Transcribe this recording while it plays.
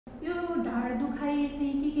यो ढाड दुखाइ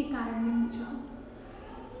चाहिँ के कारणले हुन्छ?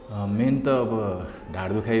 मेन त अब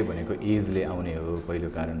ढाड दुखाइ भनेको एजले आउने हो। पहिलो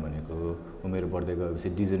कारण भनेको उमेर बढ्दै गएपछि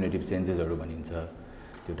डिजेनेरेटिभ चेन्जेसहरू भनिन्छ,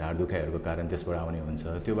 त्यो ढाड दुखाइहरूको कारण त्यसबाट आउने हुन्छ।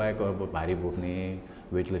 त्यो बाहेक अब भारी बोक्ने,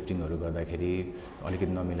 वेट लिफ्टिङहरू गर्दाखेरि,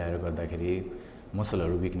 अलिकति नमिलाएर गर्दाखेरि,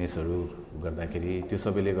 मसलहरू विकनेसहरू गर्दाखेरि, त्यो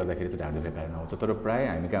सबैले गर्दाखेरि चाहिँ ढाड दुखाइ कारण आउँछ। तर प्रायः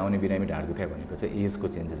हामी कहाँ आउने बिरामी ढाड दुखाइ भनेको चाहिँ एजको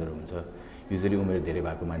चेन्जेसहरू हुन्छ। युजली उमेर धेरै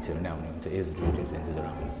भएको मान्छेहरू नै आउने हुन्छ, एज रिलेटेड चेन्जेसहरू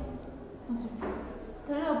आउने हुन्छ।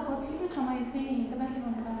 तर पछिल्लो समय चाहिँ तपाईँले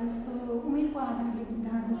भन्नुभयो जस्तो उमेरको आधारले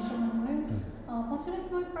ढाड दुख्छ भन्नुभयो, पछिल्लो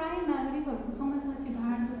समय प्राय नागरिकहरूको समस्या चाहिँ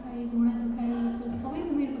ढाड दुखाइ, घुँडा दुखाइ सबै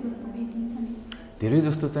उमेरको जस्तो भेटिन्छ नि। धेरै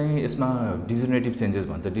जस्तो चाहिँ यसमा डिजेनेरेटिभ चेन्जेस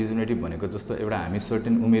भन्छ। डिजेनेरेटिभ भनेको जस्तो एउटा हामी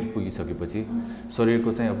सर्टेन उमेर पुगिसकेपछि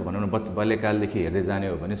शरीरको चाहिँ अब भनौँ न बाल्यकालदेखि हेर्दै जाने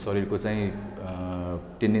हो भने शरीरको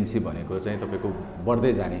चाहिँ टेन्डेन्सी भनेको चाहिँ तपाईँको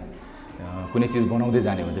बढ्दै जाने, कुनै चिज बनाउँदै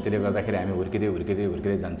जाने हुन्छ। त्यसले गर्दाखेरि हामी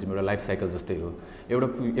हुर्किँदै जान्छौँ। एउटा लाइफ साइकल जस्तै हो।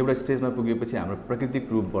 एउटा स्टेजमा पुगेपछि हाम्रो प्राकृतिक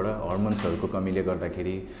रूपबाट हर्मोन्सहरूको कमीले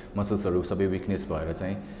गर्दाखेरि मसल्सहरू सबै विकनेस भएर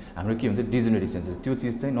चाहिँ हाम्रो के हुन्छ, डिजेनेरेटिभ चेन्जेस, त्यो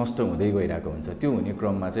चिज चाहिँ नष्ट हुँदै गइरहेको हुन्छ। त्यो हुने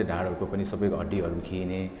क्रममा चाहिँ ढाडहरूको पनि सबै हड्डीहरू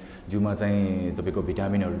खिने, जिउमा चाहिँ तपाईँको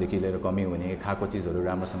भिटामिनहरूदेखि लिएर कमी हुने, खाएको चिजहरू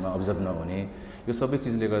राम्रोसँग अब्जर्भ नहुने, यो सबै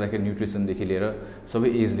चिजले गर्दाखेरि न्युट्रिसनदेखि लिएर सबै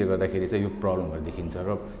एजले गर्दाखेरि चाहिँ यो प्रब्लमहरू देखिन्छ। र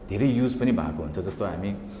धेरै युज पनि भएको हुन्छ। जस्तो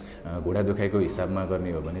हामी घुँडा दुखाइको हिसाबमा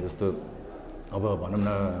गर्ने हो भने जस्तो अब भनौँ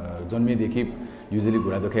न जन्मेदेखि युजली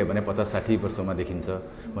घुँडा दुखाइ भने 50-60 वर्षमा देखिन्छ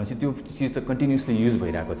भनेपछि त्यो चिज चाहिँ कन्टिन्युसली युज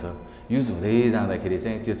भइरहेको छ। युज हुँदै जाँदाखेरि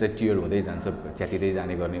चाहिँ त्यो चाहिँ टियर हुँदै जान्छ, च्यातिँदै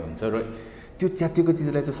जाने गर्ने हुन्छ। र त्यो च्यातिएको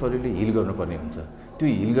चिजलाई चाहिँ शरीरले हिल गर्नुपर्ने हुन्छ। त्यो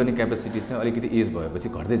हिल गर्ने क्यापेसिटी चाहिँ अलिकति एज भएपछि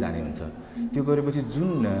घट्दै जाने हुन्छ। त्यो गरेपछि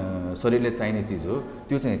जुन शरीरले चाहिने चिज हो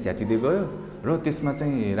त्यो चाहिँ च्यातिँदै गयो र त्यसमा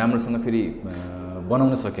चाहिँ राम्रोसँग फेरि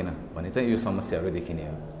बनाउन सकेन भने चाहिँ यो समस्याहरू देखिने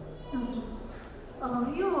हो।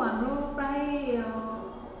 यो हाम्रो प्राय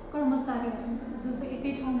कर्मचारीहरू जो चाहिँ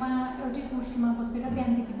एकै ठाउँमा एउटै कुर्सीमा बसेर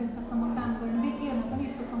बिहानदेखि बेलुकासम्म काम गर्ने व्यक्तिहरूमा पनि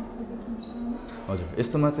यस्तो समस्या देखिन्छ। हजुर,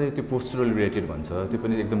 यस्तोमा चाहिँ त्यो पोस्चरल रिलेटेड भन्छ, त्यो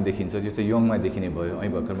पनि एकदम देखिन्छ। त्यो चाहिँ यङमा देखिने भयो।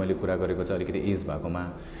 अहिले भर्खर मैले कुरा गरेको चाहिँ अलिकति एज भएकोमा,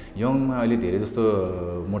 यङमा अहिले धेरै जस्तो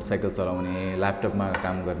मोटरसाइकल चलाउने, ल्यापटपमा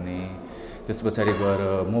काम गर्ने, त्यस पछाडि गएर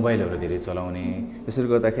मोबाइलहरू धेरै चलाउने, त्यसरी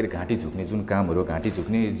गर्दाखेरि घाँटी झुक्ने, जुन कामहरू घाँटी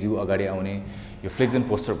झुक्ने, जिउ अगाडि आउने, यो फ्लेक्सन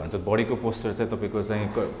पोस्चर भन्छ। बडीको पोस्चर चाहिँ तपाईँको चाहिँ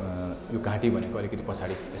यो घाँटी भनेको अलिकति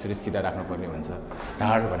पछाडि यसरी सिधा राख्नुपर्ने हुन्छ,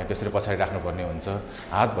 ढाड भनेको यसरी पछाडि राख्नुपर्ने हुन्छ,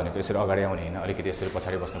 हात भनेको यसरी अगाडि आउने होइन, अलिकति यसरी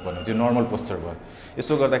पछाडि बस्नुपर्ने हुन्छ। यो नर्मल पोस्चर भयो।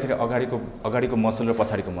 यसो गर्दाखेरि अगाडिको मसल र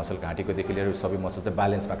पछाडिको मसल, घाँटीकोदेखि लिएर सबै मसल चाहिँ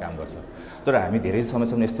ब्यालेन्समा काम गर्छ। तर हामी धेरै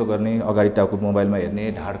समयसम्म यस्तो गर्ने, अगाडि टाउको मोबाइलमा हेर्ने,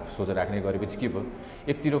 ढाड सोझो राख्ने गरेपछि के भयो,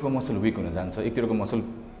 एकतिरको मसल विक हुन जान्छ, एकतिरको मसल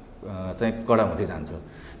चाहिँ कडा हुँदै जान्छ।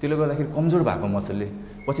 त्यसले गर्दाखेरि कमजोर भएको मसलले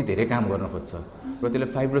पछि धेरै काम गर्न खोज्छ र त्यसले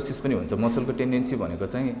फाइब्रोसिस पनि हुन्छ। मसलको टेन्डेन्सी भनेको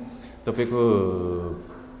चाहिँ तपाईँको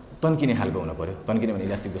तन्किने खालको हुनु पऱ्यो। तन्किने भने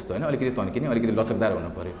इलास्टिक जस्तो होइन, अलिकति तन्किने, अलिकति लचकदार हुनु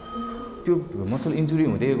पऱ्यो। त्यो मसल इन्जुरी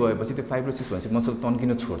हुँदै गएपछि त्यो फाइब्रोसिस भनेपछि मसल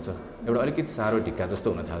तन्किन छोड्छ, एउटा अलिकति साह्रो ढिक्का जस्तो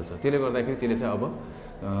हुन थाल्छ। त्यसले गर्दाखेरि त्यसले चाहिँ अब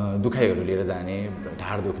दुखाइहरू लिएर जाने,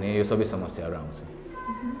 ढाड दुख्ने, यो सबै समस्याहरू आउँछ।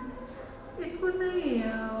 यसको चाहिँ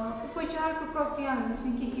उपचारको प्रक्रियाहरू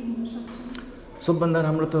चाहिँ के हुन सक्छ? सबभन्दा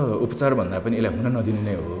राम्रो त उपचार भन्दा पनि यसलाई हुन नदिनु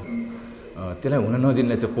नै हो। त्यसलाई हुन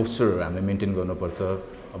नदिनलाई चाहिँ पोस्चरहरू हामीले मेन्टेन गर्नुपर्छ।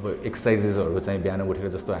 अब एक्सर्साइजेसहरू चाहिँ बिहान उठेर,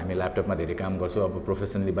 जस्तो हामी ल्यापटपमा धेरै काम गर्छौँ, अब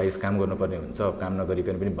प्रोफेसनली बाइस काम गर्नुपर्ने हुन्छ, अब काम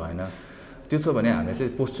नगरिकन पनि भएन। त्यो छ भने हामीले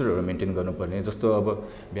चाहिँ पोस्चरहरू मेन्टेन गर्नुपर्ने। जस्तो अब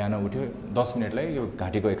बिहान उठ्यो 10 मिनटलाई यो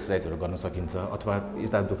घाँटीको एक्सर्साइजहरू गर्न सकिन्छ, अथवा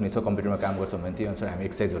यता दुख्ने छ कम्प्युटरमा काम गर्छौँ भने त्यही अनुसार हामी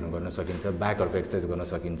एक्सर्साइजहरू गर्न सकिन्छ, ब्याकहरूको एक्सर्साइज गर्न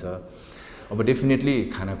सकिन्छ। अब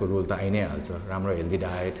डेफिनेटली खानाको रोल त आइ नै हाल्छ। राम्रो हेल्दी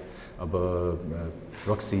डायट, अब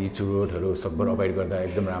रक्सी चुरोटहरू सकभर अभोइड गर्दा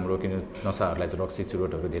एकदम राम्रो, किन नसाहरूलाई चाहिँ रक्सी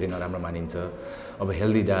चुरोटहरू धेरै नराम्रो मानिन्छ। अब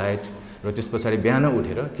हेल्दी डायट र त्यस पछाडि बिहान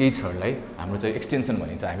उठेर केही क्षणलाई हाम्रो चाहिँ एक्सटेन्सन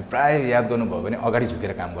भनिन्छ। हामी प्रायः याद गर्नुभयो भने अगाडि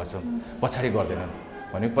झुकेर काम गर्छौँ, पछाडि गर्दैनन्।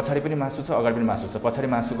 भनेको पछाडि पनि मासु छ, अगाडि पनि मासु छ, पछाडि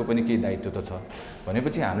मासुको पनि केही दायित्व त छ।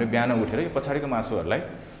 भनेपछि हामीले बिहान उठेर यो पछाडिको मासुहरूलाई,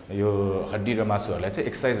 यो हड्डी र मासुहरूलाई चाहिँ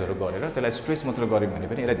एक्सर्साइजहरू गरेर त्यसलाई स्ट्रेच मात्र गऱ्यौँ भने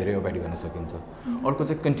पनि यसलाई धेरै अभोइड गर्न सकिन्छ। अर्को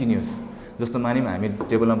चाहिँ कन्टिन्युस, जस्तो मानिम हामी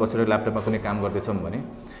टेबलमा बसेर ल्यापटपमा कुनै काम गर्दैछौँ भने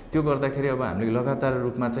त्यो गर्दाखेरि अब हामीले लगातार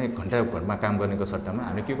रूपमा चाहिँ घन्टाभरमा काम गर्नेको सट्टामा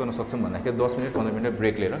हामीले के गर्न सक्छौँ भन्दाखेरि 10 मिनट 15 मिनट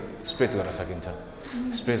ब्रेक लिएर स्ट्रेच गर्न सकिन्छ।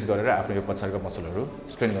 स्ट्रेच गरेर आफ्नो यो पछाडिको मसलहरू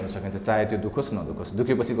स्ट्रेन गर्न सकिन्छ, चाहे त्यो दुखोस् नदुखोस्।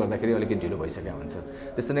 दुखेपछि गर्दाखेरि अलिकति ढिलो भइसकेको हुन्छ।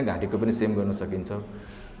 त्यसरी नै घाँटीको पनि सेम गर्न सकिन्छ।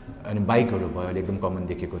 अनि बाइकहरू भयो, अहिले एकदम कमन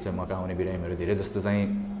देखेको चाहिँ मका आउने बिरामीहरू धेरै जस्तो चाहिँ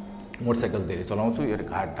मोटरसाइकल धेरै चलाउँछु, यो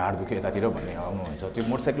ढाड दुख्यो यतातिर भन्ने आउनुहुन्छ। त्यो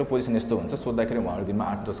मोटरसाइकलको पोजिसन यस्तो हुन्छ, सोद्धाखेरि उहाँहरू दिनमा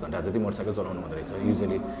 8-10 घन्टा जति मोटरसाइकल चलाउनु हुँदो रहेछ।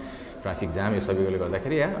 युजली ट्राफिक जाम यो सबैले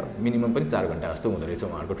गर्दाखेरि या मिनिमम पनि 4 घन्टा जस्तो हुँदो रहेछ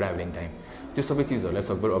उहाँहरूको ट्राभलिङ टाइम। त्यो सबै चिजहरूलाई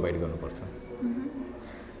सकभर अभोइड गर्नुपर्छ।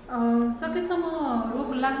 सकेसम्म रोग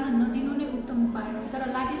लाग्न नदिनु नै उत्तम उपाय हो, तर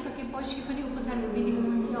लागिसकेपछि पनि उपचारको विधिहरू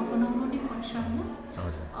हामीले अपनाउनु नै पर्छ होइन।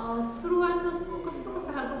 सुरुवातमा कस्तो कस्तो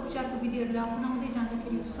खालको उपचारको विधिहरूले अपनाउँदै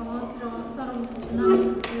जाँदाखेरि सहज र सरल हुन्छ?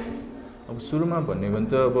 अब सुरुमा भन्ने भने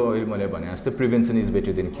त अब अहिले मैले भने जस्तो prevention is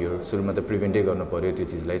better than cure. सुरुमा त प्रिभेन्टै गर्नु पऱ्यो त्यो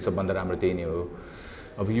चिजलाई, सबभन्दा राम्रो त्यही नै हो।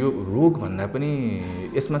 अब यो रोग भन्दा पनि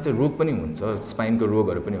यसमा चाहिँ रोग पनि हुन्छ, स्पाइनको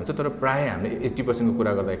रोगहरू पनि हुन्छ, तर प्रायः हामीले 80% को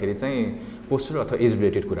कुरा गर्दाखेरि चाहिँ पोस्चर अथवा एज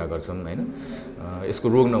रिलेटेड कुरा गर्छौँ होइन। यसको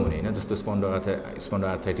रोग नहुने होइन, जस्तो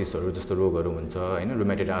स्पन्डोआर्थराइटिसहरू जस्तो रोगहरू हुन्छ होइन,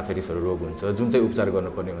 रुमेटोइड आर्थराइटिसहरू रोग हुन्छ जुन चाहिँ उपचार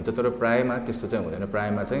गर्नुपर्ने हुन्छ, तर प्रायःमा त्यस्तो चाहिँ हुँदैन।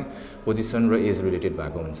 प्रायःमा चाहिँ पोजिसन र एज रिलेटेड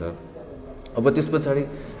भएको हुन्छ। अब त्यस पछाडि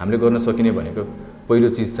हामीले गर्न सकिने भनेको पहिलो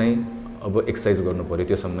चिज चाहिँ अब एक्सर्साइज गर्नु पऱ्यो,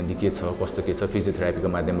 त्यो सम्बन्धी के छ कस्तो के छ फिजियोथेरापीको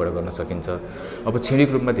माध्यमबाट गर्न सकिन्छ। अब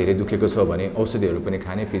क्षणिक रूपमा धेरै दुखेको छ भने औषधिहरू पनि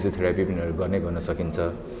खाने, फिजियोथेरापी पनि गर्न सकिन्छ।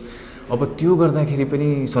 अब त्यो गर्दाखेरि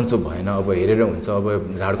पनि सन्चो भएन, अब हेरेर हुन्छ,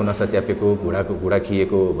 अब ढाडको नसा च्यापेको, घुँडा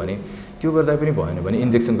खिएको हो भने त्यो गर्दा पनि भएन भने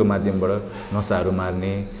इन्जेक्सनको माध्यमबाट नसाहरू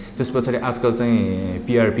मार्ने। त्यस पछाडि आजकल चाहिँ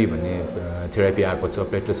पिआरपी भन्ने थेरापी आएको छ,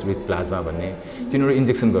 प्लेटलेट्स विथ प्लाज्मा भन्ने, तिनीहरू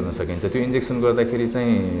इन्जेक्सन गर्न सकिन्छ। त्यो इन्जेक्सन गर्दाखेरि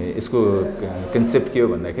चाहिँ यसको कन्सेप्ट के हो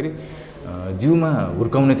भन्दाखेरि जिउमा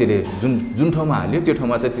हुर्काउन त्यसले जुन ठाउँमा हाल्यो त्यो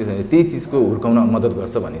ठाउँमा चाहिँ त्यही चिजको हुर्काउन मद्दत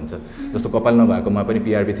गर्छ भनिन्छ। जस्तो कपाल नभएकोमा पनि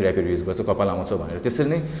पिआरपी थेरापीहरू युज गर्छ, कपाल आउँछ भनेर। त्यसरी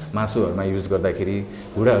नै मासुहरूमा युज गर्दाखेरि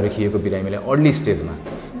घुँडाहरू खिएको बिरामीलाई अर्ली स्टेजमा,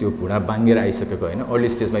 त्यो घुँडा बाङ्गेर आइसकेको होइन, अर्ली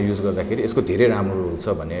स्टेजमा युज गर्दाखेरि यसको धेरै राम्रो छ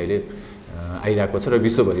भन्ने अहिले आइरहेको छ र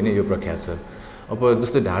विश्वभरि नै यो प्रख्यात छ। अब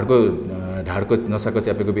जस्तै ढाडको नसाको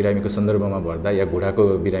च्यापेको बिरामीको सन्दर्भमा भर्दा या घुँडाको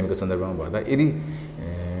बिरामीको सन्दर्भमा भर्दा यदि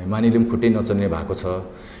मानिलिउँ खुट्टै नचल्ने भएको छ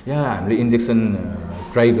या हामीले इन्जेक्सन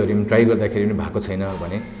ट्राई गर्दाखेरि पनि भएको छैन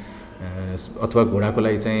भने अथवा घुँडाको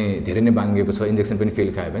लागि चाहिँ धेरै नै बाङ्गेको छ, इन्जेक्सन पनि फेल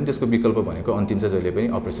खायो भने त्यसको विकल्प भनेको अन्तिम चाहिँ जहिले पनि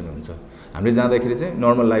अपरेसन हुन्छ। हामीले जाँदाखेरि चाहिँ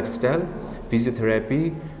normal lifestyle, physiotherapy,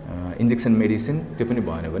 injection medicine, त्यो पनि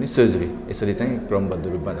भएन भने सर्जरी, यसरी चाहिँ क्रमबद्ध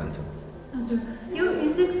रूपमा जान्छ। हजुर, यो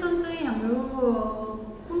इन्जेक्सन चाहिँ हाम्रो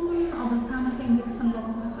कुन अवस्थामा चाहिँ इन्जेक्सन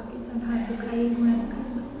लगाउन सकिन्छ? ढाड दुखाइ, घुँडा दुखाइमा?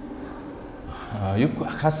 यो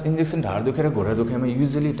खास इन्जेक्सन ढाड दुखाइ र घुँडा दुखाइमा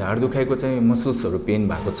युजली ढाड दुखाइको चाहिँ मसल्सहरू पेन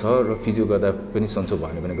भएको छ र फिजियो गर्दा पनि सन्चो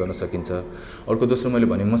भएन भने गर्न सकिन्छ। अर्को दोस्रो मैले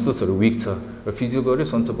भने मसल्सहरू विक छ र फिजियो गऱ्यो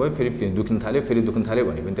सन्चो भयो, फेरि दुख्न थाल्यो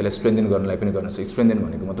भने पनि त्यसलाई स्ट्रेन्थेन गर्नलाई पनि गर्न सकिन्छ। स्ट्रेन्थेन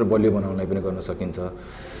भनेको मात्र बलियो बनाउनलाई पनि गर्न सकिन्छ।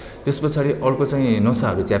 त्यस पछाडि अर्को चाहिँ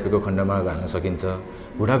नसाहरू च्यापेको खण्डमा हाल्न सकिन्छ।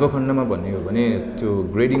 घुँडाको खण्डमा भन्ने हो भने त्यो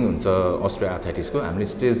ग्रेडिङ हुन्छ अस्टियोआर्थराइटिसको। हामीले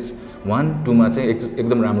स्टेज 1, 2 मा चाहिँ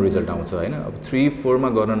एकदम राम्रो रिजल्ट आउँछ होइन। अब 3, 4 मा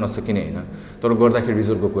गर्न नसकिने होइन, तर गर्दाखेरि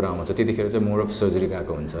रिजल्टको कुरा आउँछ, त्यतिखेर चाहिँ मोर अफ सर्जरी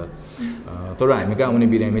गएको हुन्छ। तर हामी कहाँ आउने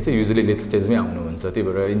बिरामी चाहिँ युजली लेट स्टेजमै आउनुहुन्छ, त्यही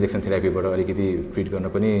भएर इन्जेक्सन थेरापीबाट अलिकति ट्रिट गर्न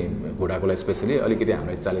पनि घुँडाकोलाई स्पेसली अलिकति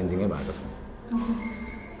हामीलाई च्यालेन्जिङै भएको छ।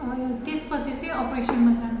 त्यसपछि चाहिँ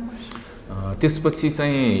अपरेसनमा जानुपर्छ? त्यसपछि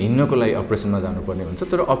चाहिँ हिँड्नको लागि अपरेसनमा जानुपर्ने हुन्छ।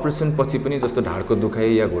 तर अपरेसन पछि पनि जस्तो ढाडको दुखाइ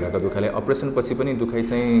या घुँडाको दुखाइलाई अपरेसन पछि पनि दुखाइ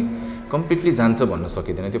चाहिँ कम्प्लिटली जान्छ भन्न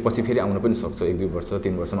सकिँदैन। त्यो पछि फेरि आउन पनि सक्छ, 1-2 वर्ष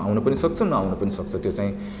 3 वर्षमा आउन पनि सक्छ, नआउन पनि सक्छ। त्यो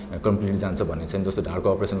चाहिँ कम्प्लिटली जान्छ भन्ने छैन। जस्तो ढाडको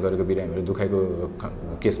अपरेसन गरेको बिरामीहरू दुखाइको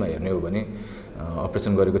केसमा हेर्ने हो भने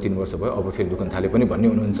अपरेसन गरेको 3 वर्ष भयो, अब फेरि दुख्न थाले पनि भन्ने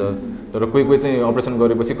हुनुहुन्छ। तर कोही चाहिँ अपरेसन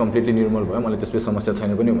गरेपछि कम्प्लिटली निर्मल भयो, मलाई त्यसपछि समस्या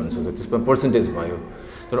छैन पनि भन्न सक्छ, त्यसमा पर्सेन्टेज भयो।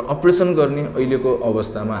 तर अपरेसन गर्ने अहिलेको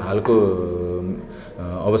अवस्थामा, हालको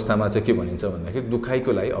अवस्थामा चाहिँ के भनिन्छ भन्दाखेरि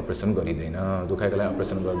दुखाइको लागि अपरेसन गरिँदैन। दुखाइको लागि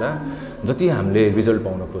अपरेसन गर्दा जति हामीले रिजल्ट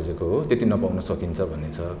पाउन खोजेको हो त्यति नपाउन सकिन्छ भन्ने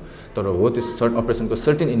छ। तर हो त्यो अपरेसनको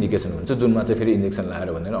सर्टेन इन्डिकेसन हुन्छ जुनमा चाहिँ फेरि इन्जेक्सन लगाएर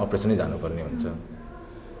भन्दैन अपरेसनै जानुपर्ने हुन्छ।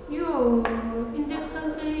 यो इन्जेक्सन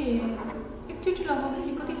चाहिँ एकचोटि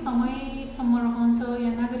लगाउँदाखेरि कति समयसम्म रहन्छ,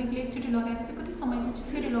 या नागरिकले एकचोटि लगाएर चाहिँ कति समयपछि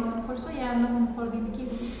फेरि लगाउनुपर्छ या लगाउनु पर्दैन के?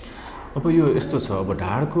 अब यो यस्तो छ, अब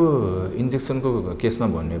ढाडको इन्जेक्सनको केसमा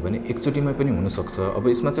भन्ने भने एकचोटिमा पनि हुनसक्छ। अब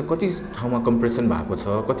यसमा चाहिँ कति ठाउँमा कम्प्रेसन भएको छ,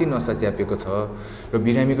 कति नसा च्यापेको छ र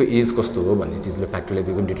बिरामीको एज कस्तो हो भन्ने चिजले फ्याक्टरले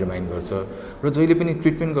एकदम डिटरमाइन गर्छ। र जहिले पनि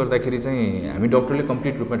ट्रिटमेन्ट गर्दाखेरि चाहिँ हामी डक्टरले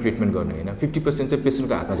कम्प्लिट रूपमा ट्रिटमेन्ट गर्ने होइन, 50% चाहिँ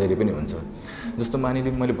पेसेन्टको हातमा जहिले पनि हुन्छ। जस्तो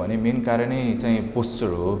मानिलिउँ मैले भने मेन कारणै चाहिँ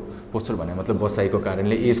पोस्चर हो। पोस्चर भन्ने मतलब बसाइको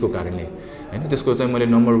कारणले, एजको कारणले होइन। त्यसको चाहिँ मैले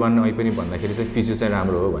नम्बर 1 अहिले पनि भन्दाखेरि चाहिँ फिजियो चाहिँ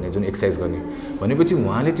राम्रो हो भने, जुन एक्सर्साइज गर्ने भनेपछि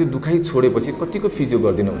उहाँले त्यो दुखाइ छोडेपछि कतिको फिजियो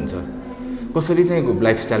गरिदिनुहुन्छ, कसरी चाहिँ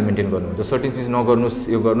लाइफस्टाइल मेन्टेन गर्नुहुन्छ, सर्टेन चिज नगर्नुहोस्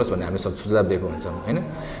यो गर्नुहोस् भन्ने हामीले सुझाव दिएको हुन्छौँ होइन।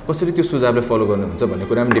 कसरी त्यो सुझावलाई फलो गर्नुहुन्छ भन्ने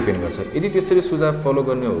कुरा पनि डिपेन्ड गर्छ। यदि त्यसरी सुझाव फलो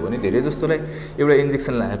गर्ने हो भने धेरै जस्तोलाई एउटा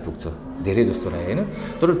इन्जेक्सन लगाएर पुग्छ, धेरै जस्तोलाई होइन।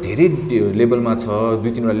 तर धेरै लेभलमा छ,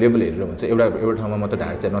 2-3वटा लेभल हेरेर हुन्छ। एउटा ठाउँमा मात्र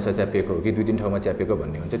ढाड चाहिँ नसा च्यापिएको हो कि 2-3 ठाउँमा च्यापिएको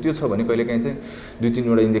भन्ने हुन्छ। त्यो छ भने कहिलेकाहीँ चाहिँ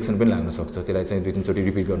 2-3वटा इन्जेक्सन पनि लाग्न सक्छ, त्यसलाई चाहिँ 2-3 चोटि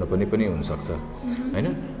रिपिट गर्नुपर्ने पनि हुनसक्छ होइन।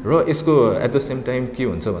 र यसको एट द सेम टाइम के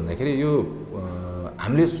हुन्छ भन्दाखेरि यो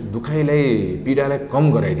हामीले दुखाइलाई, पीडालाई कम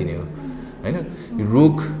गराइदिने हो होइन।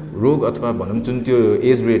 रोग रोग अथवा भनौँ जुन त्यो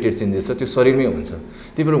एज रिलेटेड चेन्जेस छ त्यो शरीरमै हुन्छ।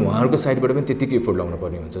 त्यही भएर उहाँहरूको साइडबाट पनि त्यतिकै एफोर्ट लाउनु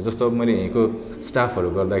पर्ने हुन्छ। जस्तो अब मैले यहीँको स्टाफहरू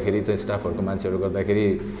गर्दाखेरि चाहिँ स्टाफहरूको मान्छेहरू गर्दाखेरि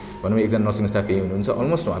भनौँ एकजना नर्सिङ स्टाफ यही हुनुहुन्छ,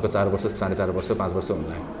 अलमोस्ट उहाँको 4 वर्ष 4.5 वर्ष 5 वर्ष हुनु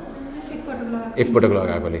लाग्यो एकपटक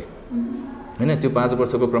लगाएकोले होइन। त्यो 5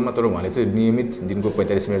 वर्षको क्रममा तर उहाँले चाहिँ नियमित दिनको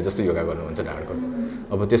 45 मिनट जस्तो योगा गर्नुहुन्छ ढाडको।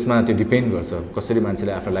 अब त्यसमा त्यो डिपेन्ड गर्छ कसरी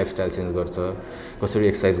मान्छेले आफ्नो लाइफस्टाइल चेन्ज गर्छ, कसरी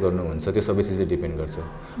एक्सर्साइज गर्नुहुन्छ, त्यो सबै चिजले डिपेन्ड गर्छ।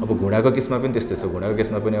 अब घुँडाको केसमा पनि त्यस्तै छ। घुँडाको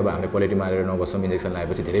केसमा पनि अब हामीले पलेटी मारेर नबसौँ, इन्जेक्सन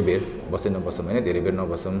लगाएपछि धेरै बेर बसे नबसौँ होइन, धेरै बेर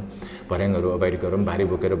नबसौँ, भर्याङहरू अभोइड गरौँ, भारी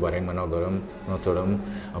बोकेर भर्याङमा नगरौँ नचढौँ,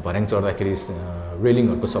 भर्याङ चढ्दाखेरि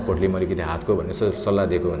रेलिङहरूको सपोर्टले मैले कि हातको भन्ने सल्लाह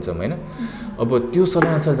दिएको हुन्छौँ होइन। अब त्यो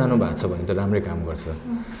सल्लाहअनुसार जानु भएको छ भने त राम्रै काम गर्छ।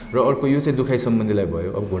 र अर्को यो चाहिँ दुखाइ सम्बन्धीलाई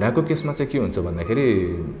भयो। अब घुँडाको केसमा चाहिँ के हुन्छ भन्दाखेरि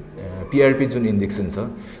पिआरपी जुन इन्जेक्सन छ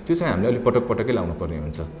त्यो चाहिँ हामीले अलिक पटक पटकै लाउनु पर्ने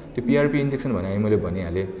हुन्छ। त्यो पिआरपी इन्जेक्सन भने मैले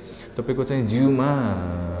भनिहालेँ तपाईँको चाहिँ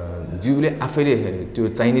जिउले आफैले त्यो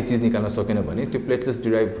चाहिने चिज निकाल्न सकेन भने त्यो प्लेटलेट्स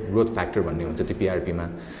डिराइभ ग्रोथ फ्याक्टर भन्ने हुन्छ त्यो पिआरपीमा,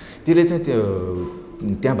 त्यसले चाहिँ त्यो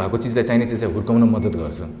त्यहाँ भएको चिजलाई चाहिने चिजलाई हुर्काउन मद्दत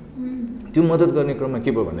गर्छ। त्यो मद्दत गर्ने क्रममा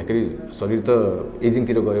के भयो भन्दाखेरि शरीर त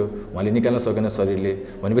एजिङतिर गयो, उहाँले निकाल्न सकेन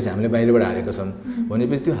शरीरले भनेपछि हामीले बाहिरबाट हालेको छौँ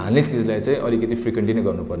भनेपछि त्यो हाल्ने चिजलाई चाहिँ अलिकति फ्रिक्वेन्टली नै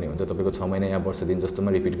गर्नुपर्ने हुन्छ। तपाईँको 6 महिना या वर्ष दिन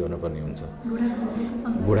जस्तोमा रिपिट गर्नुपर्ने हुन्छ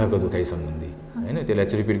घुँडाको दुखाइ सम्बन्धी होइन। त्यसलाई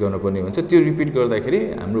चाहिँ रिपिट गर्नुपर्ने हुन्छ। त्यो रिपिट गर्दाखेरि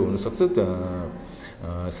हाम्रो हुनसक्छ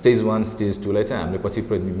स्टेज 1 स्टेज 2 लाई चाहिँ हामीले पछि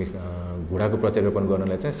घुँडाको प्रत्यारोपण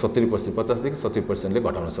गर्नलाई चाहिँ 70% 50 देखि 70%ले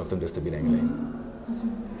घटाउन सक्छौँ त्यस्तो बिरामीलाई।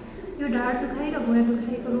 यो ढाड दुखाइ र घुँडा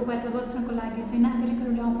दुखाइको रोगबाट बच्नको लागि चाहिँ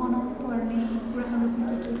नागरिकहरूले अपनाउनु पर्ने कुराहरू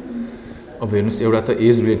चाहिँ अब हेर्नुहोस्, एउटा त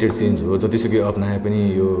एज रिलेटेड चेन्ज हो, जतिसुकै अप्नाए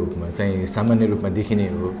पनि यो चाहिँ सामान्य रूपमा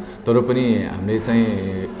देखिने हो। तर पनि हामीले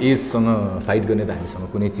चाहिँ एजसँग फाइट गर्ने त हामीसँग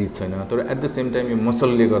कुनै चिज छैन। तर एट द सेम टाइम यो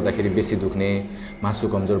मसलले गर्दाखेरि बेसी दुख्ने, मासु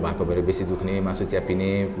कमजोर भएको भएर बेसी दुख्ने, मासु च्यापिने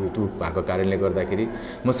त्यो भएको कारणले गर्दाखेरि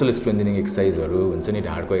मसल स्ट्रेन्थनिङ एक्सर्साइजहरू हुन्छ नि,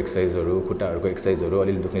 ढाडको एक्सर्साइजहरू, खुट्टाहरूको एक्सर्साइजहरू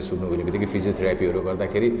अलिअलि दुख्ने सुन्नु हुने बित्तिकै फिजियोथेरापीहरू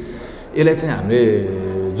गर्दाखेरि यसलाई चाहिँ हामीले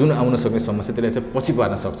जुन आउन सक्ने समस्या त्यसलाई चाहिँ पछि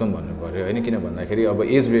पार्न सक्छौँ भन्नु पऱ्यो होइन। किन भन्दाखेरि अब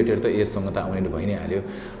एज रिलेटेड त एजसँग त आउने भइ नै हाल्यो,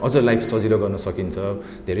 अझ लाइफ सजिलो गर्न सकिन्छ,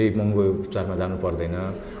 धेरै महँगो उपचारमा जानु पर्दैन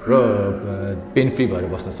र पेन फ्री भएर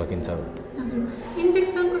बस्न सकिन्छ।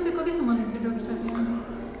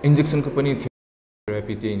 इन्जेक्सनको पनि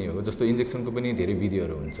थेरापी त्यही नै हो। जस्तो इन्जेक्सनको पनि धेरै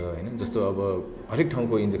विधिहरू हुन्छ होइन। जस्तो अब हरेक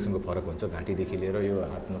ठाउँको इन्जेक्सनको फरक हुन्छ, घाँटीदेखि लिएर यो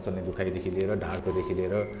हात नचल्ने दुखाइदेखि लिएर ढाडकोदेखि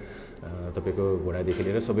लिएर तपाईँको घुँडादेखि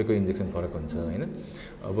लिएर सबैको इन्जेक्सन फरक हुन्छ होइन।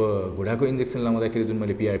 अब घुँडाको इन्जेक्सन लाउँदाखेरि जुन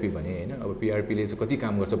मैले पिआरपी भनेँ होइन, अब पिआरपीले चाहिँ कति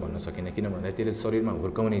काम गर्छ भन्न सकिनँ, किन भन्दाखेरि त्यसले शरीरमा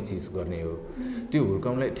हुर्काउने चिज गर्ने हो। त्यो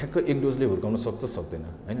हुर्काउनलाई ठ्याक्क एक डोजले हुर्काउन सक्छ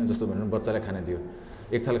सक्दैन होइन। जस्तो भनेर बच्चालाई खाना दियो,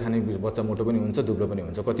 एक थाल खाने बच्चा मोटो पनि हुन्छ दुब्लो पनि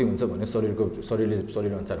हुन्छ, कति हुन्छ भने शरीर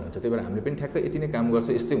अनुसार हुन्छ। त्यही भएर हामीले पनि ठ्याक्क यति नै काम गर्छ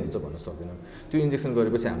यस्तै हुन्छ भन्न सक्दैनौँ। त्यो इन्जेक्सन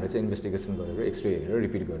गरेपछि हामीले चाहिँ इन्भेस्टिगेसन गरेर एक्सरे हेरेर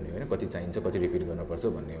रिपिट गर्ने होइन, कति चाहिन्छ कति रिपिट गर्नुपर्छ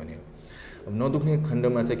भन्ने हो। अब नदुख्ने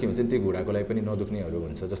खण्डमा चाहिँ के हुन्छ त्यही घुँडाको लागि पनि नदुख्नेहरू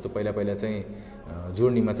हुन्छ। जस्तो पहिला चाहिँ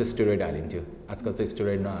जोड्नीमा चाहिँ स्टेरोइड हालिन्थ्यो, आजकल चाहिँ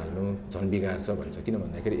स्टेरोइड नहाल्नु झन् बिगार्छ भन्छ। किन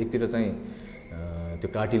भन्दाखेरि एकतिर चाहिँ त्यो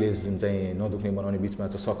कार्टिलेज जुन चाहिँ नदुख्ने बनाउने बिचमा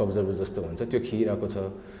चाहिँ सक अब्जर्भर जस्तो हुन्छ त्यो खिइरहेको छ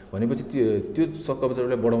भनेपछि त्यो सक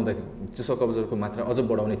अब्जर्भरलाई बढाउँदाखेरि त्यो सक अब्जर्भरको मात्रा अझ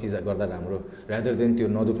बढाउने चिज गर्दा राम्रो, रादर देन त्यो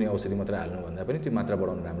नदुख्ने औषधि मात्र हाल्नुभन्दा पनि त्यो मात्रा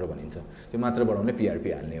बढाउनु राम्रो भनिन्छ। त्यो मात्रा बढाउनै पिआरपी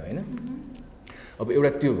हाल्ने होइन। अब एउटा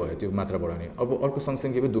त्यो भयो त्यो मात्रा बढाउने। अब अर्को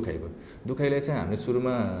सँगसँगै भयो दुखाइ भयो। दुखाइलाई चाहिँ हामीले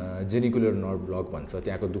सुरुमा जेनिकुलर नर्भ ब्लक भन्छ,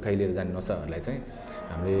 त्यहाँको दुखाइ लिएर जाने नसाहरूलाई चाहिँ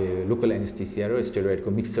हामीले लोकल एनेस्थेसिया र स्टेरोइडको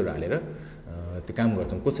मिक्सचर हालेर त्यो काम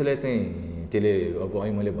गर्छौँ। कसैलाई चाहिँ त्यसले अब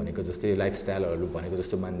अहिले मैले भनेको जस्तै लाइफस्टाइलहरू भनेको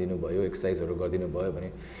जस्तो मानिदिनु भयो, एक्सर्साइजहरू गरिदिनु भयो भने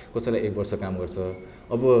कसैलाई 1 वर्ष काम गर्छ।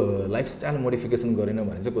 अब लाइफस्टाइल मोडिफिकेसन गरेन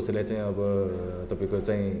भने चाहिँ कसैलाई चाहिँ अब तपाईँको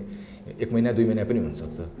चाहिँ 1 महिना 2 महिना पनि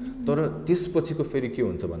हुनसक्छ। तर त्यसपछिको फेरि के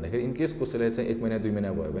हुन्छ भन्दाखेरि इनकेस कसैलाई चाहिँ 1 महिना 2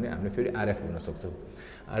 महिना भयो भने हामीले फेरि आरएफ गर्न सक्छौँ।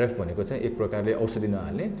 आरएफ भनेको चाहिँ एक प्रकारले औषधि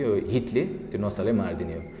नहाल्ने, त्यो हिटले त्यो नसालाई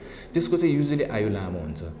मारिदिने हो। त्यसको चाहिँ युजली आयु लामो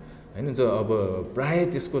हुन्छ होइन। अब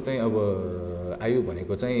प्रायः त्यसको चाहिँ अब आयु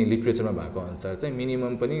भनेको चाहिँ लिट्रेचरमा भएको अनुसार चाहिँ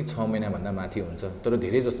मिनिमम पनि 6 महिनाभन्दा माथि हुन्छ, तर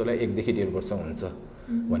धेरै जस्तोलाई 1 देखि 1.5 वर्ष हुन्छ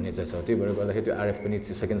भन्ने चाहिँ छ। त्यही भएर गर्दाखेरि त्यो आरएफ पनि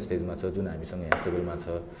सेकेन्ड स्टेजमा छ जुन हामीसँग यहाँ सिभिलमा छ।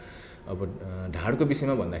 अब ढाडको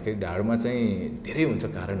विषयमा भन्दाखेरि ढाडमा चाहिँ धेरै हुन्छ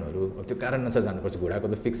कारणहरू। अब त्यो कारण अनुसार जानुपर्छ। घुँडाको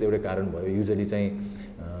त फिक्स एउटै कारण भयो, युजली चाहिँ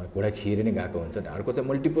घुँडा खिएर नै गएको हुन्छ। ढाडको चाहिँ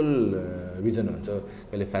मल्टिपल रिजन हुन्छ,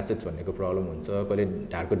 कहिले फ्यासेट्स भन्नेको प्रब्लम हुन्छ, कहिले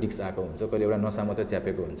ढाडको डिस्क आएको हुन्छ, कहिले एउटा नसा मात्रै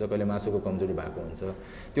च्यापेको हुन्छ, कहिले मासुको कमजोरी भएको हुन्छ।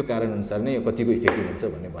 त्यो कारण अनुसार नै कतिको इफेक्टिभ हुन्छ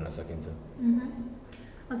भन्ने भन्न सकिन्छ।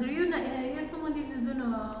 हजुर, यो सम्बन्धी जुन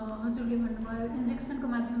हजुरले भन्नुभयो इन्जेक्सनको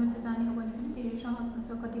माध्यममा चाहिँ जाने हो भने पनि धेरै सहज हुन्छ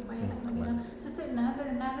कतिपय जस्तै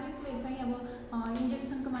नागरिकले चाहिँ अब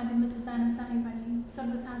इन्जेक्सनको माध्यममा चाहिँ जान चाह्यो भने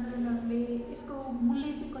सर्वसाधारणहरूले यसको मूल्य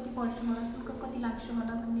चाहिँ कति पर्छ होला, शुल्क कति लाग्छ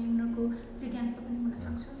होला भन्ने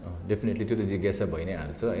डेफिनेटली त्यो त जिज्ञासा भइ नै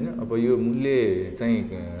हाल्छ होइन। अब यो मूल्य चाहिँ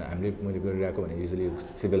हामीले मैले गरिरहेको भने युजली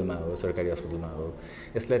सिभिलमा हो, सरकारी अस्पतालमा हो,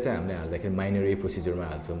 यसलाई चाहिँ हामीले हाल्दाखेरि माइनर ए प्रोसिजरमा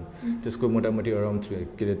हाल्छौँ। त्यसको मोटामोटी अराउन्ड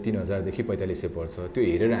 3000 देखि 4500 पर्छ। त्यो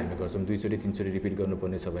हेरेर हामी गर्छौँ। 2 चोटि 3 चोटि रिपिट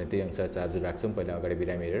गर्नुपर्ने छ भने त्यही अनुसार चार्ज राख्छौँ पहिला अगाडि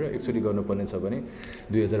बिरामी हेरेर। एकचोटि गर्नुपर्ने छ भने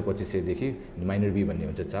 2200 देखि माइनर बी भन्ने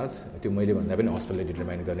हुन्छ चार्ज। त्यो मैले भन्दा पनि हस्पिटलले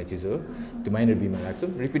डिटरमाइन गर्ने चिज हो। त्यो माइनर बीमा राख्छौँ।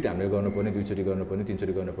 रिपिट हामीले गर्नुपर्ने 2 चोटि गर्नुपर्ने 3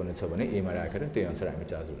 चोटि गर्नुपर्ने छ भने एमा राखेर त्यही अनुसार हामी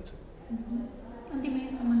चार्ज हुन्छ।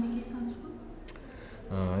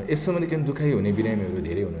 यस सम्बन्धी के दुखाइ हुने बिरामीहरू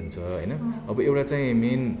धेरै हुनुहुन्छ होइन। अब एउटा चाहिँ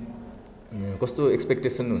मेन कस्तो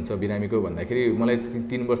एक्सपेक्टेसन हुन्छ बिरामीको भन्दाखेरि मलाई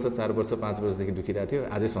 3 वर्ष 4 वर्ष 5 वर्षदेखि दुखिरहेको थियो,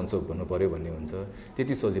 आजै सन्चो हुनु पऱ्यो भन्ने हुन्छ।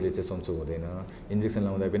 त्यति सजिलै चाहिँ सन्चो हुँदैन। इन्जेक्सन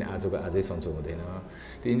लाउँदा पनि आजको आजै सन्चो हुँदैन।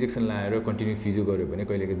 त्यो इन्जेक्सन लाएर कन्टिन्यू फिजियो गऱ्यो भने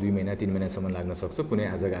कहिलेकाहीँ 2 महिना 3 महिनासम्म लाग्न सक्छ, कुनै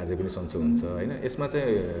आजको आजै पनि सन्चो हुन्छ होइन। यसमा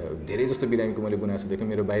चाहिँ धेरै जस्तो बिरामीको मैले गुनासो देखेँ,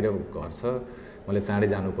 मेरो बाहिर घर छ, मलाई चाँडै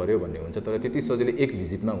जानु पऱ्यो भन्ने हुन्छ। तर त्यति सजिलै एक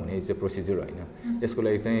भिजिटमा हुने चाहिँ प्रोसिजर होइन। यसको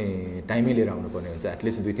लागि चाहिँ टाइमै लिएर आउनुपर्ने हुन्छ।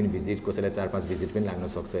 एटलिस्ट 2-3 भिजिट, कसैलाई 4-5 भिजिट पनि लाग्न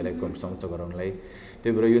सक्छ यसलाई सन्चो गराउनलाई।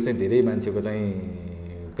 त्यही भएर यो चाहिँ धेरै मान्छेको चाहिँ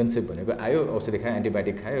कन्सेप्ट भनेको आयो, औषधि खायो,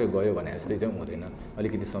 एन्टिबायोटिक खायो, गयो भने जस्तै चाहिँ हुँदैन।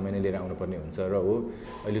 अलिकति समय नै लिएर आउनुपर्ने हुन्छ। र हो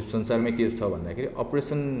अहिले संसारमै के छ भन्दाखेरि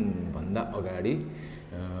अपरेसनभन्दा अगाडि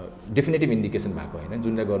डेफिनेटिभ इन्डिकेसन भएको होइन,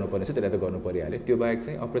 जुन चाहिँ गर्नुपर्ने छ त्यसलाई त गर्नु परिहाल्यो। त्यो बाहेक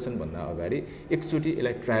चाहिँ अपरेसनभन्दा अगाडि एकचोटि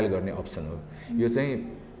यसलाई ट्रायल गर्ने अप्सन हो। यो चाहिँ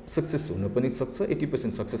सक्सेस हुन पनि सक्छ।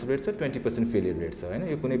 80% सक्सेस रेट छ, 20% फेलियर रेट छ होइन।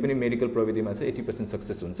 यो कुनै पनि मेडिकल प्रविधिमा चाहिँ 80%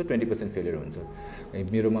 सक्सेस हुन्छ, 20% फेलियर हुन्छ।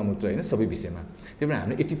 मेरोमा मात्र होइन, सबै विषयमा। त्यही भएर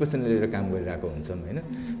हामीले 80% लिएर काम गरिरहेको हुन्छौँ होइन।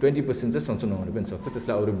 20% चाहिँ सन्चो नहुनु पनि सक्छ।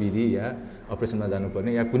 त्यसलाई अरू विधि या अपरेसनमा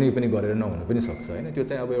जानुपर्ने या कुनै पनि गरेर नहुनु पनि सक्छ होइन। त्यो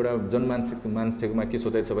चाहिँ अब एउटा मान्छेकोमा के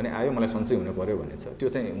सोचाइ छ भने आयो मलाई सन्चै हुनु पऱ्यो भन्ने छ, त्यो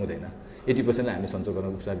चाहिँ हुँदैन। 80%लाई हामी सन्चो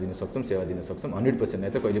गर्न उपचार दिन सक्छौँ, सेवा दिन सक्छौँ।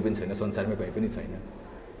 100%लाई चाहिँ कहिले पनि छैन, संसारमै कहीँ पनि छैन।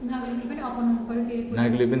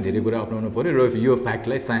 नागरिकले पनि धेरै कुरा अपनाउनु पऱ्यो र यो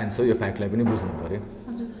फ्याक्टलाई साइन्स हो, यो फ्याक्टलाई पनि बुझ्नु पऱ्यो।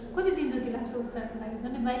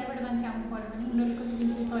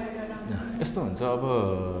 यस्तो हुन्छ अब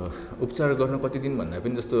उपचार गर्न कति दिन भन्दा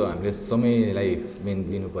पनि जस्तो हामीले समयलाई मेन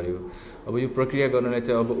दिनु पऱ्यो। अब यो प्रक्रिया गर्नलाई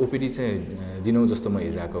चाहिँ अब ओपिडी चाहिँ दिनौँ जस्तो म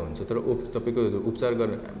हेरिरहेको हुन्छु। तर तपाईँको उपचार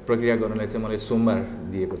प्रक्रिया गर्नलाई चाहिँ मलाई सोमबार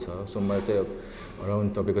दिएको छ। सोमबार चाहिँ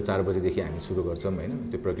अराउन्ड तपाईँको 4 बजेदेखि हामी सुरु गर्छौँ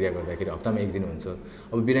होइन। त्यो प्रक्रिया गर्दाखेरि हप्तामा 1 दिन हुन्छ।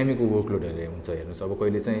 अब बिरामीको वर्कलोड हेरेर हुन्छ हेर्नुहोस्। अब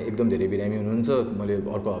कहिले चाहिँ एकदम धेरै बिरामी हुनुहुन्छ, मैले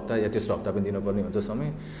अर्को हप्ता या तेस्रो हप्ता पनि दिनुपर्ने हुन्छ समय।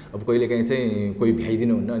 अब कहिलेकाहीँ चाहिँ कोही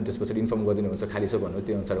भ्याइदिनुहुन्न, अनि त्यसपछि इन्फर्म गरिदिनुहुन्छ खाली छ भन्नु,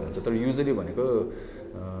 त्यो अनुसार हुन्छ। तर युजली भनेको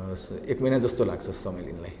 1 महिना जस्तो लाग्छ समय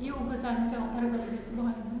लिनलाई।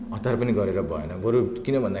 हतार पनि गरेर भएन। बरु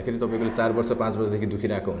किन भन्दाखेरि तपाईँको 4 वर्ष 5 वर्षदेखि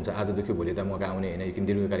दुखिरहेको हुन्छ, आज दुख्यो भोलि त मौका आउने होइन, किन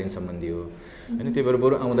दीर्घकालीन सम्बन्धी हो होइन। त्यही भएर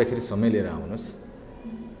बरु आउँदाखेरि समय लिएर आउनुहोस्।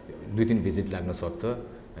 2-3 भिजिट लाग्न सक्छ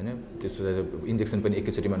होइन। त्यसो इन्जेक्सन पनि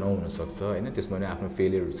एकैचोटिमा नहुनसक्छ होइन। त्यसमा पनि आफ्नो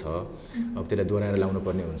फेलियर छ। अब त्यसलाई दोहोऱ्याएर लाउनु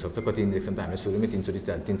पर्ने हुनसक्छ। कति इन्जेक्सन त हामीले सुरुमै 3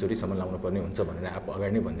 चोटिसम्म लाउनु पर्ने हुन्छ भनेर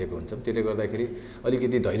अगाडि नै भनिदिएको हुन्छ। त्यसले गर्दाखेरि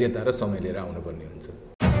अलिकति धैर्यता र समय लिएर आउनुपर्ने हुन्छ।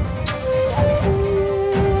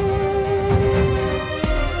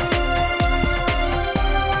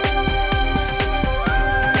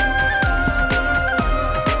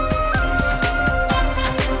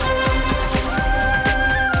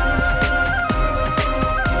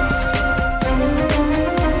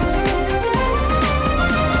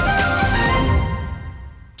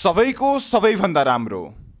 सबैको सबैभन्दा राम्रो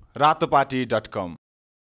रातोपाटी.com